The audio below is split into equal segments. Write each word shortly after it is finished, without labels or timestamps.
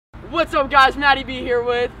What's up, guys? Maddie B here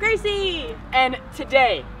with Gracie. And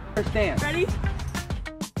today, stand. Ready?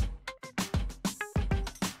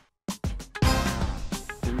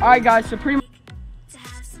 Alright guys, so pretty much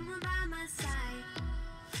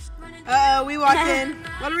We walked in.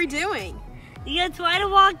 What are we doing? You try to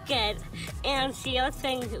walk in, and she was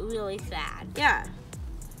saying really sad. Yeah.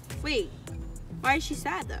 Wait. Why is she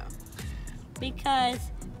sad though? Because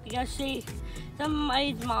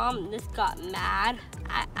somebody's mom just got mad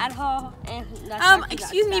at her, and that's why she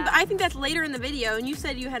excuse got me, sad. but I think that's later in the video, and you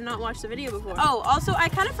said you had not watched the video before. Oh, also, I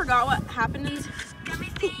kind of forgot what happened in this.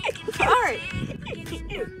 Alright.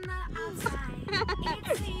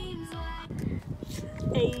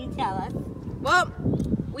 Hey, you tell us. Well,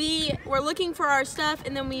 we were looking for our stuff,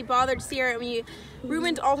 and then we bothered Sierra, and we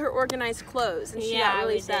ruined all her organized clothes, and she got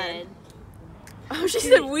really sad. Did. Oh, she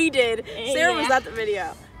said we did. Sarah was Yeah. at the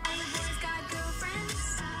video.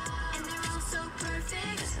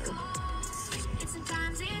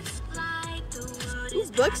 Ooh,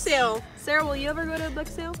 book sale. Sarah, will you ever go to a book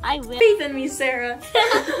sale? I will. Faith in me, Sarah.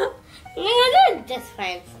 You're just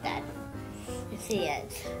fine instead. See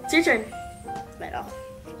it. It's your turn. Middle.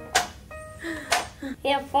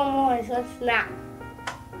 You have 4 more, so snap.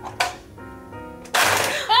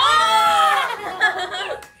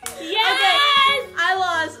 Yes! Okay, I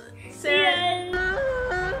lost. Sarah.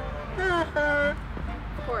 Yes!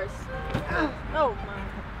 Of course. oh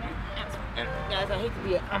Guys, I hate to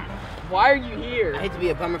be a why are you here? I hate to be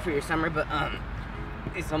a bummer for your summer, but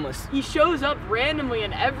it's almost He shows up randomly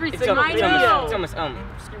in every single almost- video. it's almost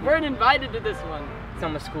You weren't invited to this one. it's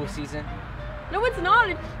almost school season. No, it's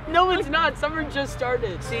not. No, it's not. Summer just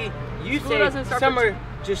started. See, you School doesn't say start summer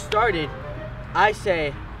just started. I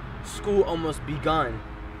say school almost begun.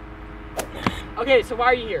 Okay, so why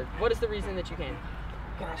are you here? What is the reason that you came?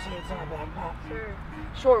 Can I show you to my backpack?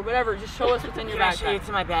 Sure, whatever. Just show us what's in your Can I show you backpack.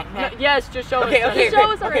 to my backpack? No, yes, just show Okay, us. okay, Just show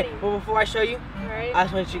okay, us already. okay. Well, before I show you, Alright. I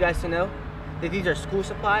just want you guys to know that these are school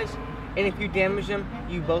supplies, and if you damage them,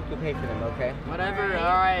 you both will pay for them. Okay? Whatever. All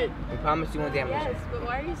right. We promise you won't damage Yes, them. but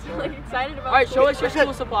why are you so excited about All right. Show school? us your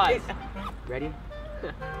school supplies. Ready?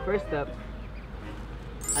 First up,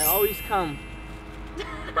 I always come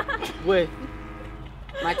with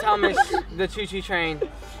my Thomas the Choo Choo Train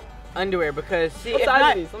underwear because see, What if size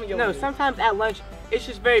not, are these? Let me get no, one of these. sometimes at lunch it's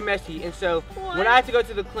just very messy, and so when I have to go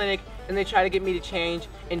to the clinic and they try to get me to change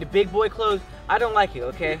into big boy clothes, I don't like it.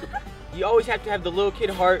 Okay, you always have to have the little kid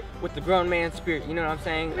heart with the grown man spirit. You know what I'm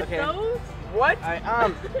saying? Okay. Those? What? All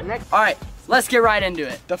right. Next. All right. Let's get right into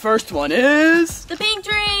it. The first one is. The pink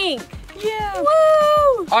drink. Yeah.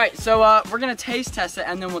 Woo! All right. So we're gonna taste test it,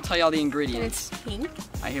 and then we'll tell you all the And ingredients. it's pink.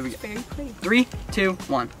 All right. Here we go. Very pretty. 3, 2,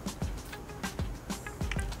 1.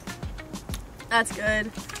 That's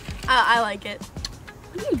good. I like it.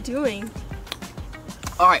 What are you doing?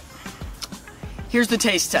 All right. Here's the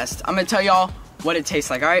taste test. I'm gonna tell y'all what it tastes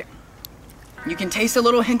like. All right. You can taste a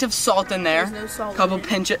little hint of salt in there. There's no salt Couple in it.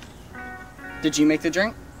 pinches. Did you make the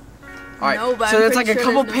drink? All right. No, but so I'm that's like pretty a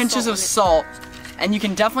sure couple there's no pinches of salt salt, and you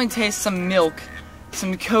can definitely taste some milk,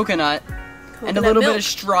 some coconut, and a Coconut little bit milk. of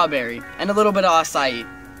strawberry, and a little bit of acai,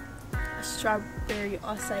 Strawberry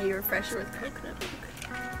acai refresher with coconut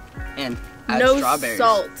milk. and add No strawberries.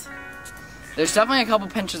 salt. There's definitely a couple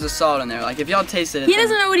pinches of salt in there. Like if y'all tasted it, He then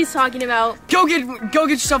doesn't know what he's talking about. go get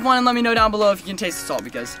yourself one and let me know down below if you can taste the salt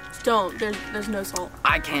because Don't. There's no salt.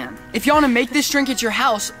 I can. If you want to make this drink at your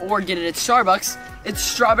house or get it at Starbucks, it's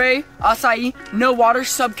strawberry, acai, no water,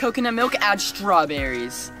 sub coconut milk, add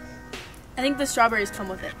strawberries. I think the strawberries come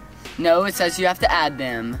with it. No, it says you have to add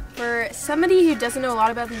them. For somebody who doesn't know a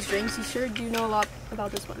lot about these drinks, you sure do know a lot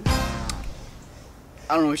about this one.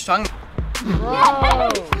 I don't know what you're talking about. Whoa.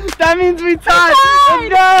 That means we tied. Let's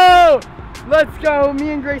go. Let's go. Me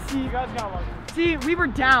and Gracie. You guys got one. See, we were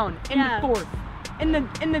down in the 4th. In the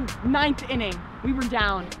 9th inning, we were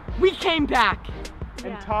down. We came back.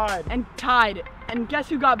 And tied. And guess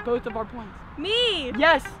who got both of our points? Me!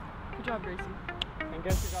 Yes. Good job, Gracie. And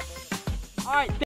guess who got those? All right.